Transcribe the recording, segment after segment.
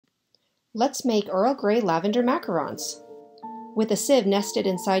Let's make Earl Grey lavender macarons. With a sieve nested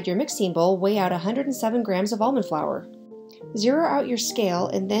inside your mixing bowl, weigh out 107 grams of almond flour. Zero out your scale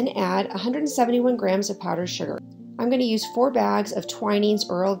and then add 171 grams of powdered sugar. I'm going to use 4 bags of Twinings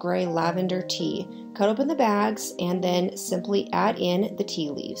Earl Grey lavender tea. Cut open the bags and then simply add in the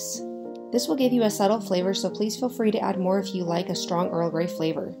tea leaves. This will give you a subtle flavor, so please feel free to add more if you like a strong Earl Grey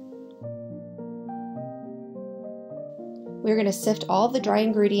flavor. We're going to sift all the dry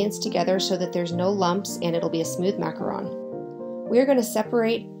ingredients together so that there's no lumps and it'll be a smooth macaron. We're going to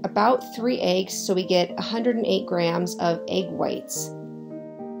separate about 3 eggs so we get 108 grams of egg whites.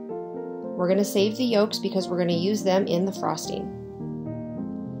 We're going to save the yolks because we're going to use them in the frosting.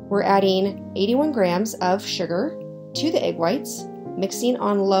 We're adding 81 grams of sugar to the egg whites, mixing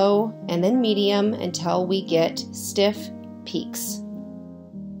on low and then medium until we get stiff peaks.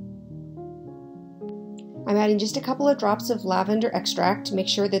 I'm adding just a couple of drops of lavender extract to make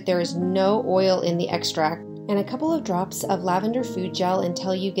sure that there is no oil in the extract, and a couple of drops of lavender food gel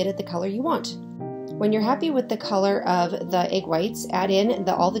until you get it the color you want. When you're happy with the color of the egg whites, add in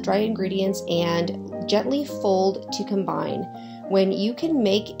all the dry ingredients and gently fold to combine. When you can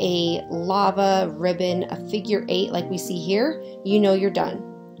make a lava ribbon, a figure 8 like we see here, you know you're done.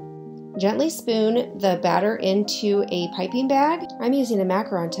 Gently spoon the batter into a piping bag. I'm using a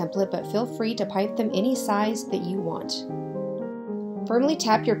macaron template, but feel free to pipe them any size that you want. Firmly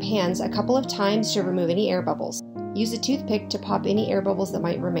tap your pans a couple of times to remove any air bubbles. Use a toothpick to pop any air bubbles that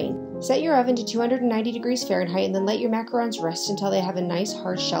might remain. Set your oven to 290 degrees Fahrenheit and then let your macarons rest until they have a nice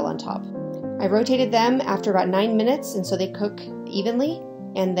hard shell on top. I rotated them after about 9 minutes and so they cook evenly,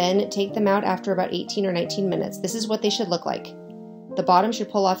 and then take them out after about 18 or 19 minutes. This is what they should look like. The bottom should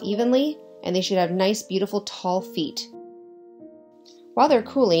pull off evenly, and they should have nice, beautiful, tall feet. While they're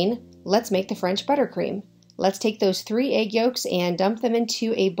cooling, let's make the French buttercream. Let's take those 3 egg yolks and dump them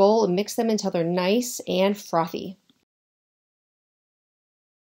into a bowl and mix them until they're nice and frothy.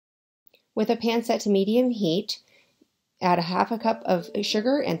 With a pan set to medium heat, add a half a cup of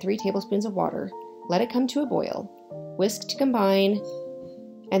sugar and 3 tablespoons of water. Let it come to a boil. Whisk to combine,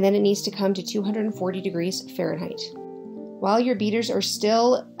 and then it needs to come to 240 degrees Fahrenheit. While your beaters are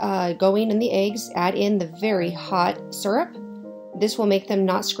still going in the eggs, add in the very hot syrup. This will make them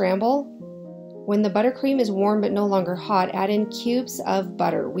not scramble. When the buttercream is warm but no longer hot, add in cubes of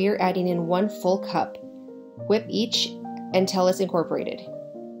butter. We are adding in 1 full cup. Whip each until it's incorporated.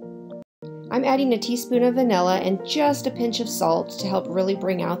 I'm adding a teaspoon of vanilla and just a pinch of salt to help really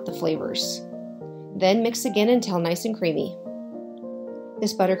bring out the flavors. Then mix again until nice and creamy.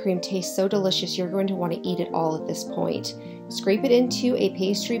 This buttercream tastes so delicious, you're going to want to eat it all at this point. Scrape it into a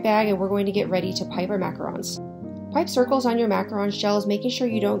pastry bag and we're going to get ready to pipe our macarons. Pipe circles on your macaron shells, making sure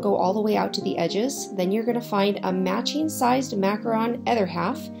you don't go all the way out to the edges. Then you're going to find a matching sized macaron other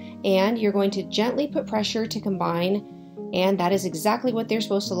half, and you're going to gently put pressure to combine, and that is exactly what they're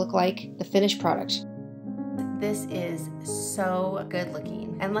supposed to look like, the finished product. This is so good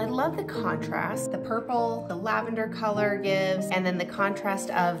looking, and I love the contrast, the purple, the lavender color gives, and then the contrast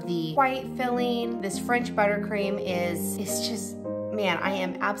of the white filling. This French buttercream is just, man, I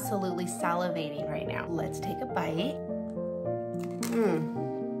am absolutely salivating right now. Let's take a bite.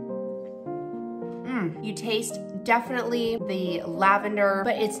 You taste definitely the lavender,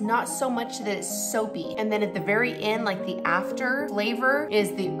 but it's not so much that it's soapy. And then at the very end, like the after flavor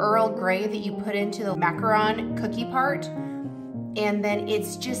is the Earl Grey that you put into the macaron cookie part. And then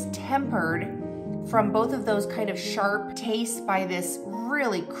it's just tempered from both of those kind of sharp tastes by this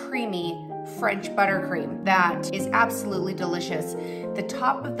really creamy French buttercream that is absolutely delicious. The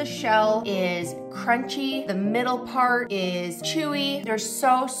top of the shell is crunchy, the middle part is chewy. They're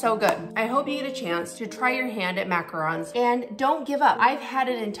so, so good. I hope you get a chance to try your hand at macarons, and don't give up. I've had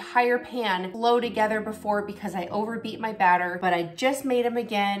an entire pan flow together before because I overbeat my batter, but I just made them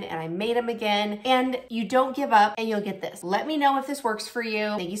again and I made them again, and you don't give up and you'll get this. Let me know if this works for you.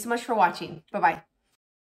 Thank you so much for watching. Bye-bye.